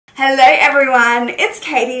Hello everyone, it's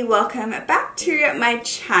Katie. Welcome back to my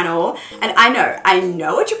channel. And I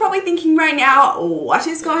know what you're probably thinking right now. What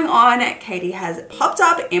is going on? Katie has popped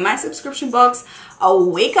up in my subscription box a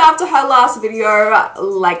week after her last video.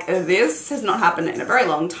 Like, this has not happened in a very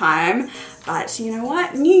long time. But you know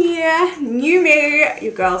what? New year, new me.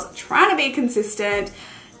 You girls trying to be consistent.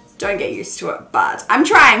 Don't get used to it, but I'm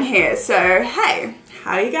trying here. So hey,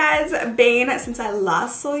 how you guys been since I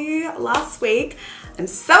last saw you last week? I'm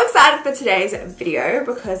so excited for today's video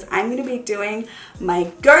because I'm going to be doing my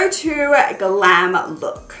go-to glam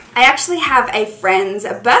look. I actually have a friend's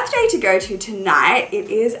birthday to go to tonight. It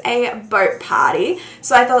is a boat party,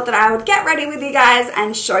 so I thought that I would get ready with you guys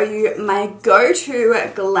and show you my go-to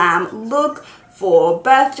glam look for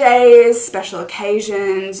birthdays, special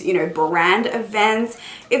occasions, you know, brand events.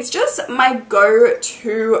 It's just my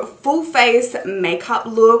go-to full face makeup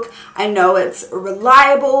look. I know it's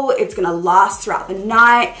reliable, it's gonna last throughout the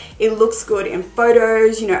night, it looks good in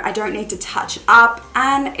photos, you know, I don't need to touch up,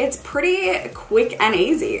 and it's pretty quick and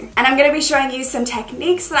easy. And I'm gonna be showing you some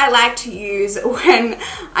techniques that I like to use when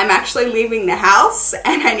I'm actually leaving the house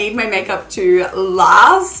and I need my makeup to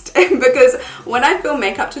last. Because when I film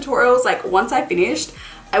makeup tutorials, like once I finished,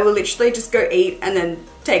 I will literally just go eat and then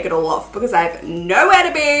take it all off because I have nowhere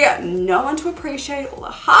to be, no one to appreciate all the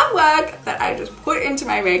hard work that I just put into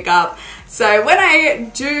my makeup. So when I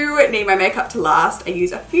do need my makeup to last, I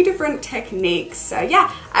use a few different techniques. So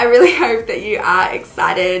yeah, I really hope that you are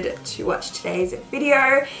excited to watch today's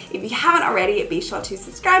video. If you haven't already, be sure to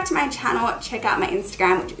subscribe to my channel, check out my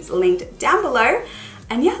Instagram, which is linked down below.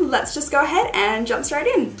 And yeah, let's just go ahead and jump straight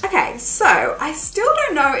in. Okay, so I still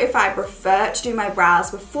don't know if I prefer to do my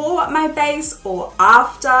brows before my base or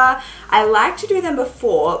after. I like to do them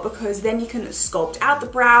before because then you can sculpt out the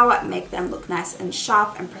brow, make them look nice and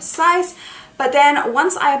sharp and precise. But then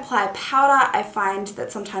once I apply powder, I find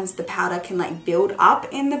that sometimes the powder can like build up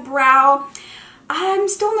in the brow. I'm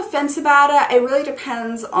still on the fence about it. It really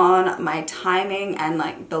depends on my timing and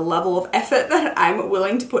like the level of effort that I'm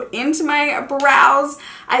willing to put into my brows.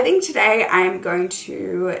 I think today I'm going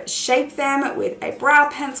to shape them with a brow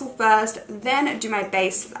pencil first, then do my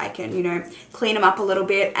base so that I can, you know, clean them up a little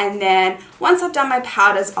bit. And then once I've done my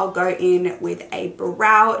powders, I'll go in with a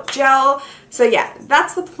brow gel. So yeah,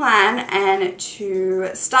 that's the plan. And to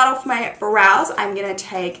start off my brows, I'm gonna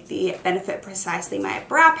take the Benefit Precisely My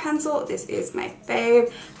Brow Pencil. This is my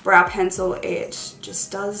fave brow pencil. It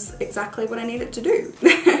just does exactly what I need it to do.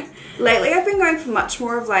 Lately, I've been going for much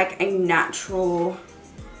more of like a natural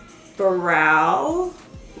brow.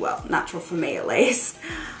 Well, natural for me at least.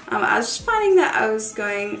 I was just finding that I was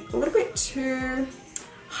going a little bit too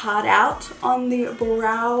hard out on the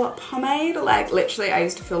brow pomade. Like literally I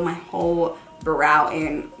used to fill my whole brow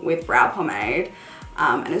in with brow pomade,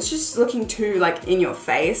 and it's just looking too like in your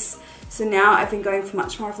face. So now I've been going for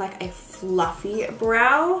much more of like a fluffy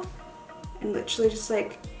brow and literally just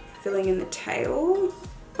like filling in the tail.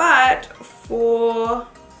 But for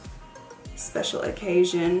special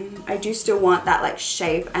occasion, I do still want that like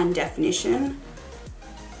shape and definition.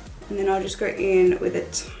 And then I'll just go in with a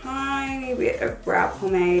tiny bit of brow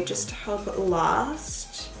pomade just to help it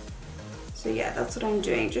last. So yeah, that's what I'm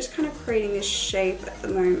doing. Just kind of creating this shape at the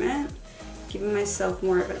moment. Giving myself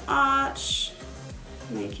more of an arch.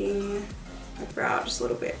 Making my brow just a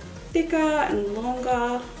little bit thicker and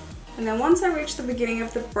longer. And then once I reach the beginning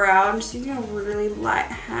of the brow, I'm just using a really light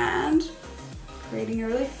hand. Creating a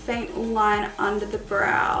really faint line under the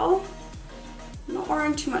brow. I'm not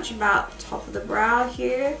worrying too much about the top of the brow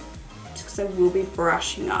here, just because I will be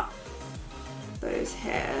brushing up those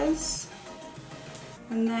hairs.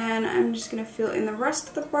 And then I'm just going to fill in the rest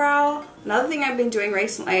of the brow. Another thing I've been doing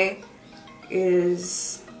recently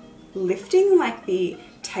is lifting like the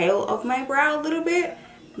tail of my brow a little bit.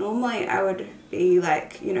 Normally I would be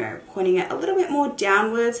like, you know, pointing it a little bit more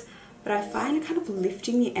downwards, but I find kind of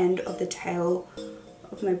lifting the end of the tail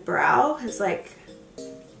of my brow has like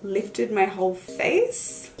lifted my whole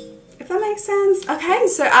face, if that makes sense. Okay,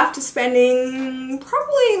 so after spending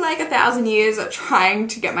probably like 1,000 years of trying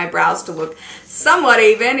to get my brows to look somewhat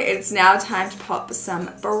even, it's now time to pop some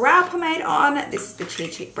brow pomade on. This is the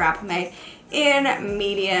Cheek Brow Pomade in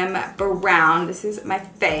medium brown. This is my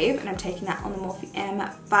fave, and I'm taking that on the Morphe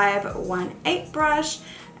M518 brush.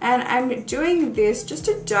 And I'm doing this just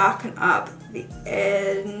to darken up the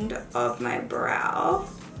end of my brow.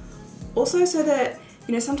 Also so that,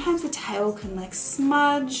 you know, sometimes the tail can like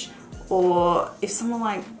smudge, or if someone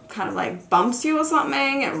like kind of like bumps you or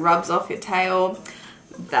something, it rubs off your tail.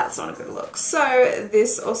 That's not a good look. So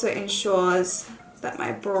this also ensures that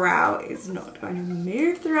my brow is not going to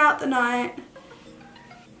move throughout the night.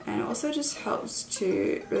 And it also just helps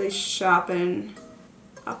to really sharpen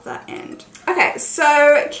up that end. Okay,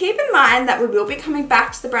 so keep in mind that we will be coming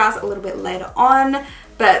back to the brows a little bit later on,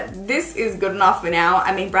 but this is good enough for now.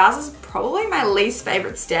 I mean, brows is probably my least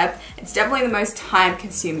favorite step. It's definitely the most time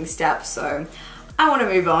consuming step, so I want to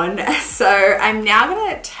move on. So I'm now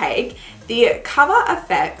going to take the Cover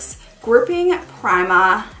FX Gripping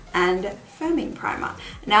Primer and Firming Primer.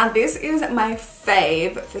 Now this is my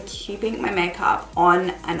fave for keeping my makeup on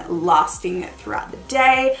and lasting throughout the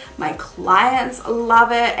day. My clients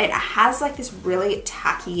love it. It has like this really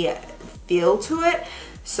tacky feel to it.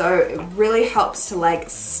 So it really helps to like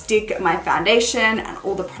stick my foundation and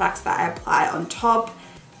all the products that I apply on top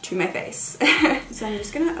to my face. So I'm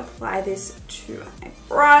just gonna apply this to my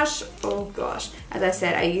brush. Oh gosh, as I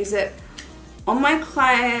said, I use it on my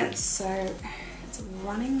clients, so it's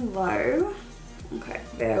running low. Okay,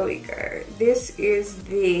 there we go. This is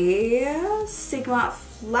the Sigma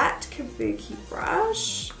Flat Kabuki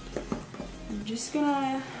brush. I'm just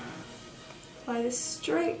gonna apply this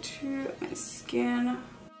straight to my skin.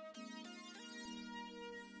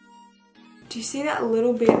 Do you see that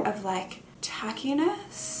little bit of like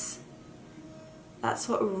tackiness? That's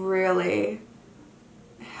what really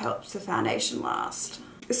helps the foundation last.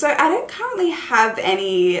 So I don't currently have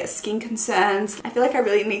any skin concerns. I feel like I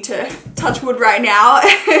really need to touch wood right now.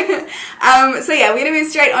 So yeah, we're gonna move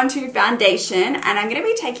straight on to foundation, and I'm gonna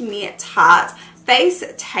be taking the Tarte Face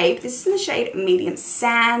Tape. This is in the shade Medium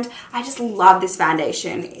Sand. I just love this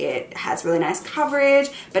foundation. It has really nice coverage,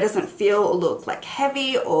 but doesn't feel or look like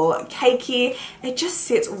heavy or cakey. It just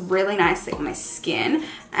sits really nicely on my skin.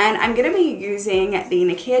 And I'm gonna be using the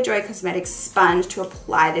Nikkia Joy Cosmetics sponge to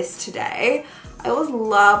apply this today. I always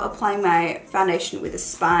love applying my foundation with a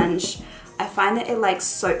sponge. I find that it like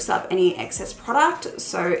soaks up any excess product,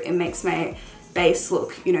 so it makes my base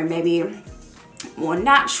look, you know, maybe more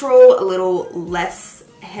natural, a little less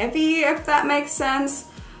heavy, if that makes sense.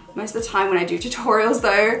 Most of the time when I do tutorials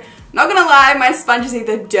though, not gonna lie, my sponge is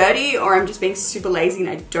either dirty or I'm just being super lazy and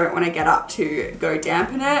I don't want to get up to go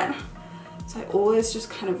dampen it. So I always just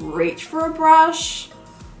kind of reach for a brush,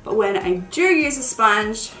 but when I do use a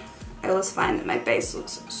sponge, I always find that my base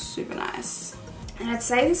looks super nice. And I'd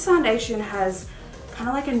say this foundation has kind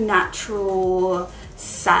of like a natural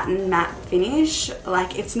satin matte finish.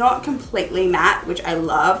 Like, it's not completely matte, which I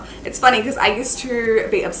love. It's funny because I used to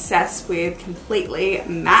be obsessed with completely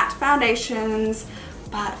matte foundations,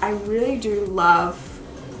 but I really do love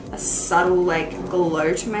a subtle like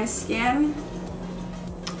glow to my skin.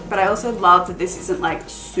 But I also love that this isn't like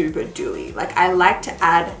super dewy. Like, I like to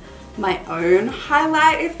add my own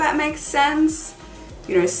highlight, if that makes sense.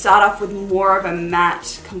 You know, start off with more of a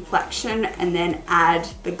matte complexion and then add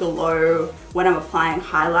the glow when I'm applying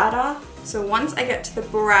highlighter. So once I get to the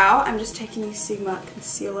brow, I'm just taking the Sigma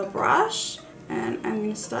concealer brush and I'm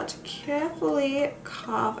going to start to carefully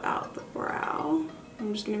carve out the brow.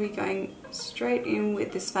 I'm just going to be going straight in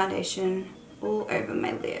with this foundation all over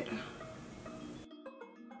my lid.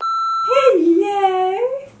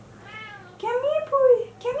 Hello! Come here,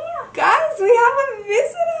 boy. Come here. Guys, we have a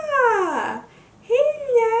visitor.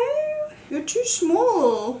 Hello. You're too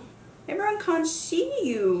small. Everyone can't see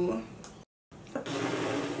you.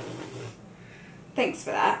 Thanks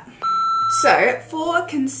for that. So for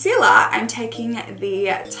concealer, I'm taking the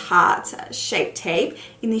Tarte Shape Tape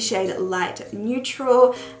in the shade Light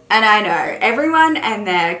Neutral. And I know everyone and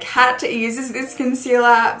their cat uses this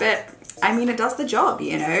concealer, but I mean, it does the job,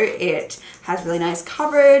 you know. It has really nice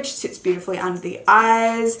coverage, sits beautifully under the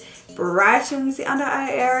eyes, brightens the under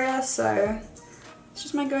eye area, so it's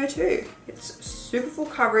just my go-to. It's super full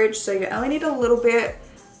coverage, so you only need a little bit.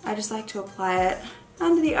 I just like to apply it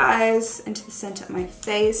under the eyes, into the center of my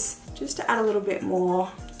face, just to add a little bit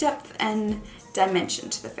more depth and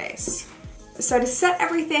dimension to the face. So to set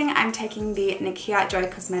everything, I'm taking the Nikkia Joy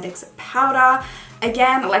Cosmetics powder.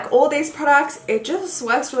 Again, like all these products, it just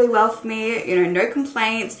works really well for me. You know, no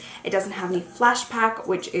complaints. It doesn't have any flash pack,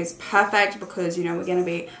 which is perfect because, you know, we're gonna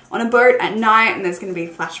be on a boat at night and there's gonna be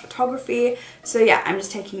flash photography. So yeah, I'm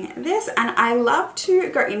just taking this, and I love to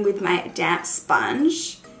go in with my damp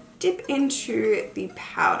sponge, dip into the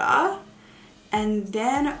powder, and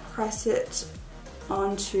then press it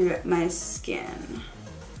onto my skin.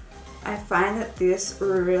 I find that this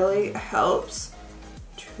really helps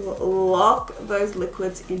to lock those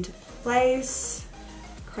liquids into place,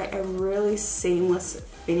 create a really seamless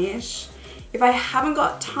finish. If I haven't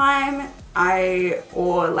got time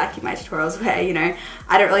or like in my tutorials where, you know,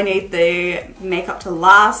 I don't really need the makeup to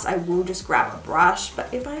last, I will just grab a brush.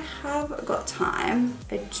 But if I have got time,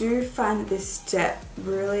 I do find that this step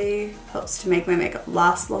really helps to make my makeup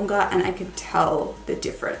last longer, and I can tell the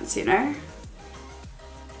difference, you know.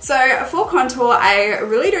 So for contour, I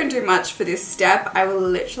really don't do much for this step. I will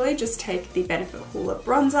literally just take the Benefit Hoola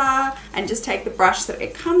bronzer and just take the brush that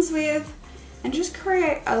it comes with and just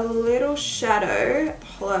create a little shadow at the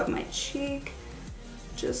hollow of my cheek,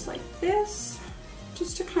 just like this,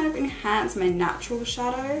 just to kind of enhance my natural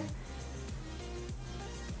shadow.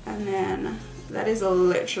 And then that is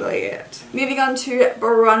literally it. Moving on to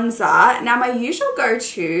bronzer. Now my usual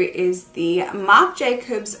go-to is the Marc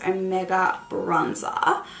Jacobs Omega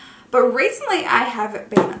bronzer. But recently I have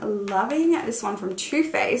been loving this one from Too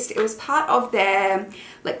Faced. It was part of their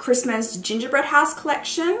like Christmas gingerbread house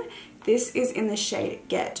collection. This is in the shade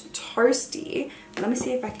Get Toasty. Let me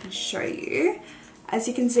see if I can show you. As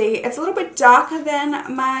you can see, it's a little bit darker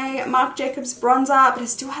than my Marc Jacobs bronzer, but it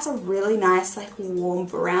still has a really nice like warm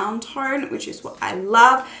brown tone, which is what I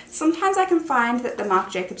love. Sometimes I can find that the Marc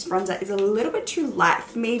Jacobs bronzer is a little bit too light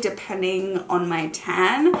for me depending on my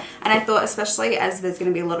tan. And I thought, especially as there's going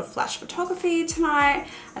to be a lot of flash photography tonight,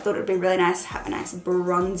 I thought it would be really nice to have a nice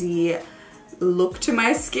bronzy look to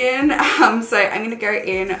my skin. So I'm going to go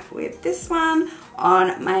in with this one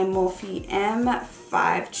on my Morphe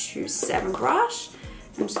M527 brush.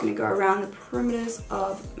 I'm just going to go around the perimeters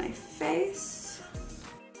of my face.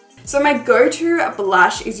 So my go-to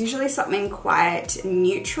blush is usually something quite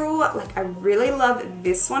neutral. Like I really love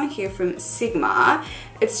this one here from Sigma.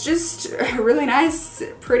 It's just a really nice,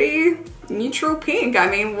 pretty neutral pink.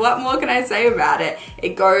 I mean, what more can I say about it?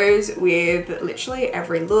 It goes with literally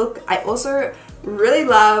every look. I also really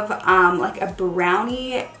love like a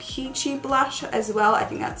brownie peachy blush as well. I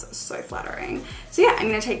think that's so flattering. So yeah, I'm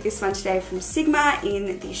going to take this one today from Sigma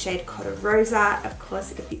in the shade Cor-De-Rosa. Of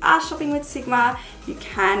course, if you are shopping with Sigma, you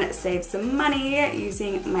can save some money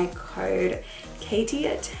using my code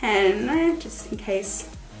Katie10, just in case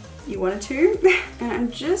you wanted to. And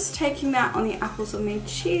I'm just taking that on the apples of my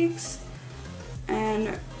cheeks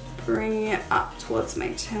and bringing it up towards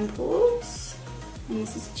my temples. And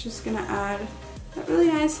this is just going to add that really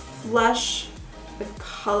nice flush of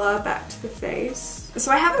color back to the face.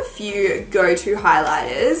 So I have a few go-to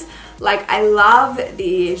highlighters. Like I love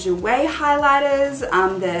the Jouer highlighters,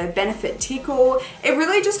 the Benefit Teal. It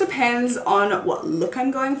really just depends on what look I'm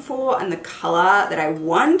going for and the color that I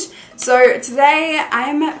want. So today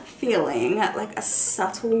I'm feeling like a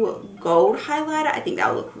subtle gold highlighter. I think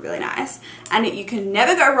that'll look really nice. And you can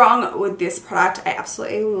never go wrong with this product. I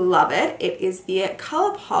absolutely love it. It is the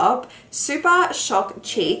Colourpop Super Shock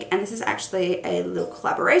Cheek, and this is actually a little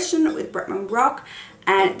collaboration with Bretman Rock.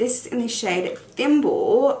 And this is in the shade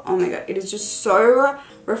Thimble. Oh my god, it is just so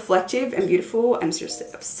reflective and beautiful. I'm seriously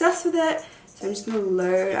obsessed with it. So I'm just going to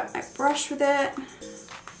load up my brush with it.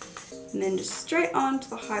 And then just straight on to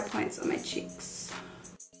the high points on my cheeks.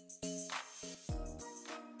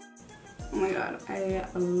 Oh my god, I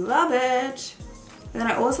love it. And then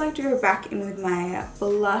I always like to go back in with my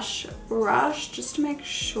blush brush just to make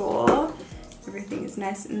sure everything is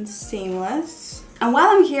nice and seamless. And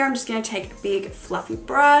while I'm here, I'm just going to take a big fluffy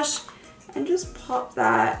brush and just pop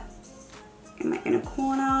that in my inner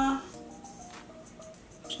corner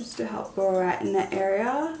just to help go right in that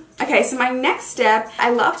area. Okay, so my next step,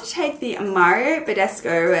 I love to take the Mario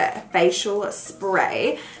Badescu facial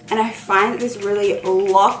spray, and I find that this really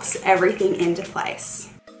locks everything into place.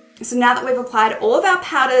 So now that we've applied all of our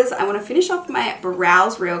powders, I want to finish off my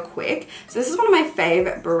brows real quick. So this is one of my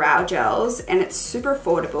favorite brow gels, and it's super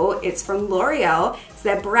affordable. It's from Loréal. It's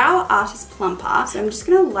their Brow Artist Plumper. So I'm just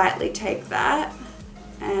going to lightly take that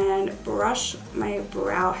and brush my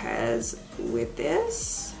brow hairs with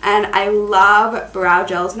this. And I love brow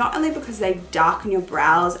gels, not only because they darken your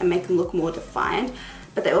brows and make them look more defined,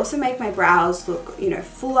 but they also make my brows look, you know,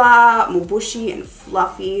 fuller, more bushy and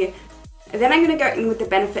fluffy. And then I'm going to go in with the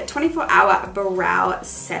Benefit 24-Hour Brow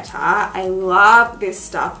Setter. I love this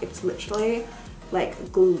stuff. It's literally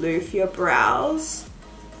like glue for your brows.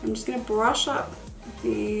 I'm just going to brush up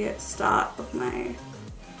the start of my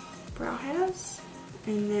brow hairs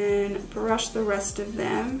and then brush the rest of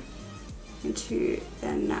them into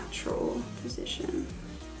their natural position.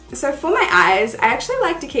 So for my eyes, I actually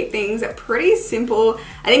like to keep things pretty simple.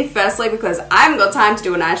 I think firstly because I haven't got time to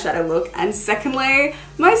do an eyeshadow look, and secondly,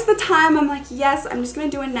 most of the time I'm like, yes, I'm just gonna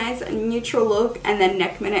do a nice neutral look, and then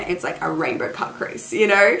next minute it's like a rainbow cut crease, you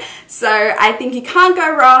know? So I think you can't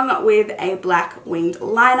go wrong with a black winged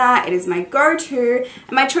liner. It is my go-to,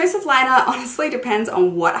 and my choice of liner honestly depends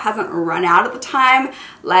on what hasn't run out at the time.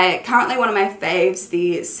 Like currently one of my faves,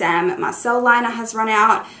 the Sam Marcel liner has run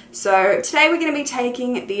out. So today we're going to be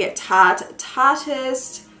taking the Tarte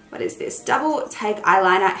Tarteist, what is this, double take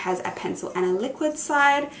eyeliner. It has a pencil and a liquid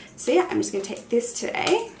side. So yeah, I'm just going to take this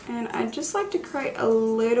today, and I just like to create a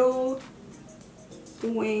little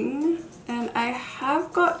wing, and I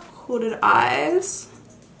have got hooded eyes,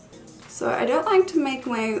 so I don't like to make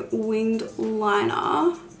my winged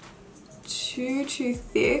liner too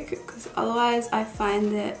thick, because otherwise I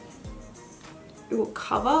find that it will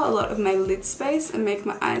cover a lot of my lid space and make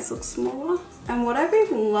my eyes look smaller. And what I've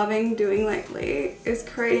been loving doing lately is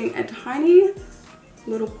creating a tiny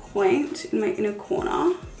little point in my inner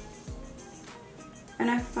corner.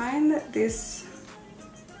 And I find that this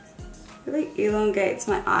really elongates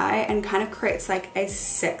my eye and kind of creates like a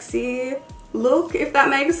sexy look, if that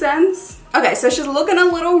makes sense. Okay, so she's looking a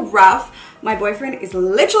little rough. My boyfriend is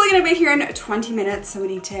literally gonna be here in 20 minutes, so we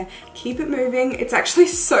need to keep it moving. It's actually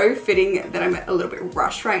so fitting that I'm a little bit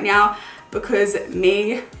rushed right now, because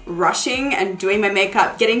me rushing and doing my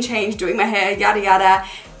makeup, getting changed, doing my hair, yada yada,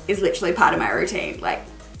 is literally part of my routine. Like,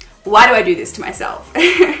 why do I do this to myself?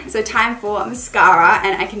 So time for mascara,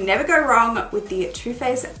 and I can never go wrong with the Too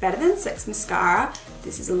Faced Better Than Sex mascara.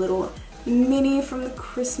 This is a little mini from the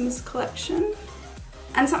Christmas collection.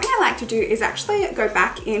 And something I like to do is actually go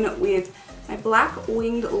back in with my black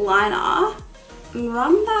winged liner and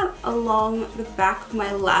run that along the back of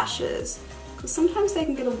my lashes, because sometimes they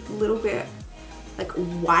can get a little bit like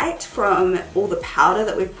white from all the powder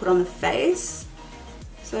that we've put on the face.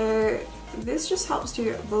 So this just helps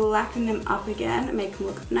to blacken them up again and make them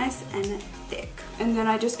look nice and thick. And then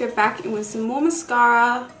I just go back in with some more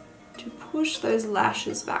mascara to push those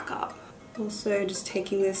lashes back up. Also just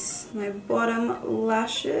taking this, my bottom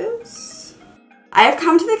lashes. I have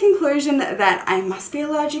come to the conclusion that I must be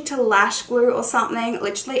allergic to lash glue or something.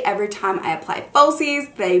 Literally every time I apply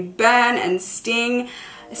falsies, they burn and sting.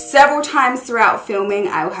 Several times throughout filming,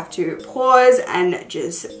 I will have to pause and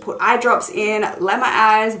just put eye drops in, let my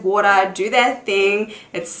eyes water, do their thing.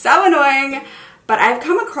 It's so annoying. But I've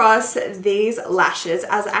come across these lashes.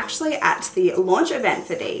 I was actually at the launch event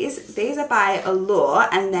for these. These are by Eylure,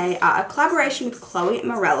 and they are a collaboration with Chloe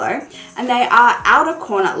Morello, and they are outer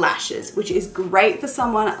corner lashes, which is great for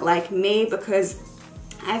someone like me, because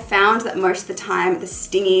I found that most of the time the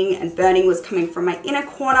stinging and burning was coming from my inner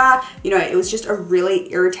corner. You know, it was just a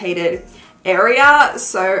really irritated area,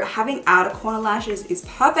 so having outer corner lashes is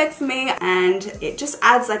perfect for me, and it just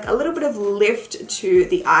adds like a little bit of lift to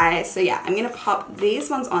the eye. So yeah, I'm gonna pop these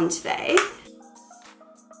ones on today.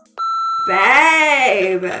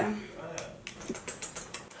 Babe!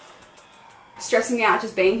 Stressing me out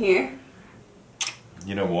just being here.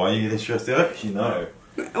 You know why you're getting stressed out? Because you know.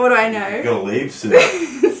 What do I know? You gotta leave soon.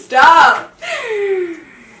 Stop!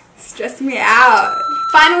 Stressing me out.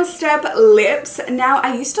 Final step, lips. Now,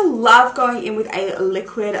 I used to love going in with a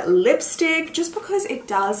liquid lipstick just because it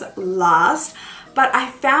does last, but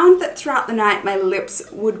I found that throughout the night my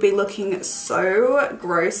lips would be looking so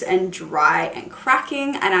gross and dry and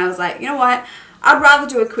cracking, and I was like, you know what? I'd rather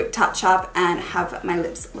do a quick touch up and have my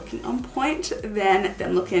lips looking on point than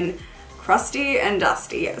them looking crusty and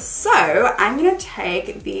dusty. So I'm gonna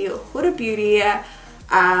take the Huda Beauty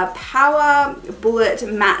Power Bullet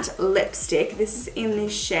Matte Lipstick. This is in the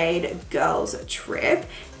shade Girls Trip.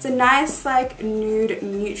 It's a nice like nude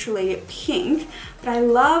neutrally pink, but I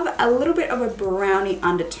love a little bit of a brownie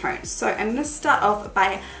undertone. So I'm going to start off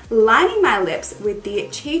by lining my lips with the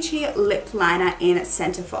Chi Chi Lip Liner in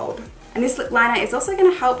Centrefold. And this lip liner is also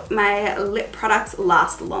going to help my lip products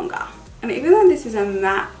last longer. And even though this is a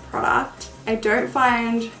matte product, I don't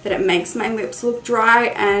find that it makes my lips look dry,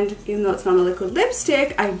 and even though it's not a liquid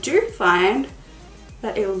lipstick, I do find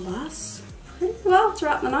that it lasts pretty well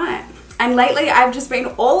throughout the night. And lately I've just been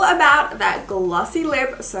all about that glossy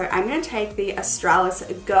lip, so I'm going to take the Australis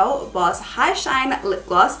Girl Boss High Shine Lip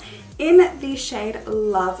Gloss in the shade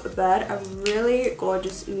Lovebird, a really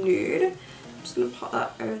gorgeous nude. I'm just going to pop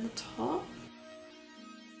that over the top.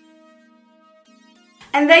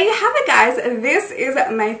 And there you have it, guys. This is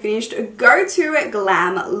my finished go-to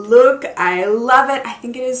glam look. I love it. I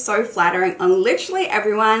think it is so flattering on literally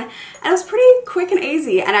everyone. And it was pretty quick and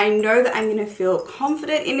easy. And I know that I'm going to feel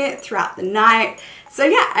confident in it throughout the night. So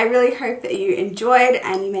yeah, I really hope that you enjoyed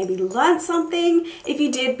and you maybe learned something. If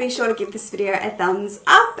you did, be sure to give this video a thumbs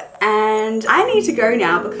up. And I need to go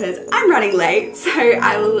now because I'm running late. So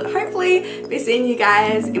I will hopefully be seeing you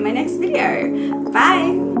guys in my next video.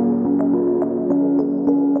 Bye!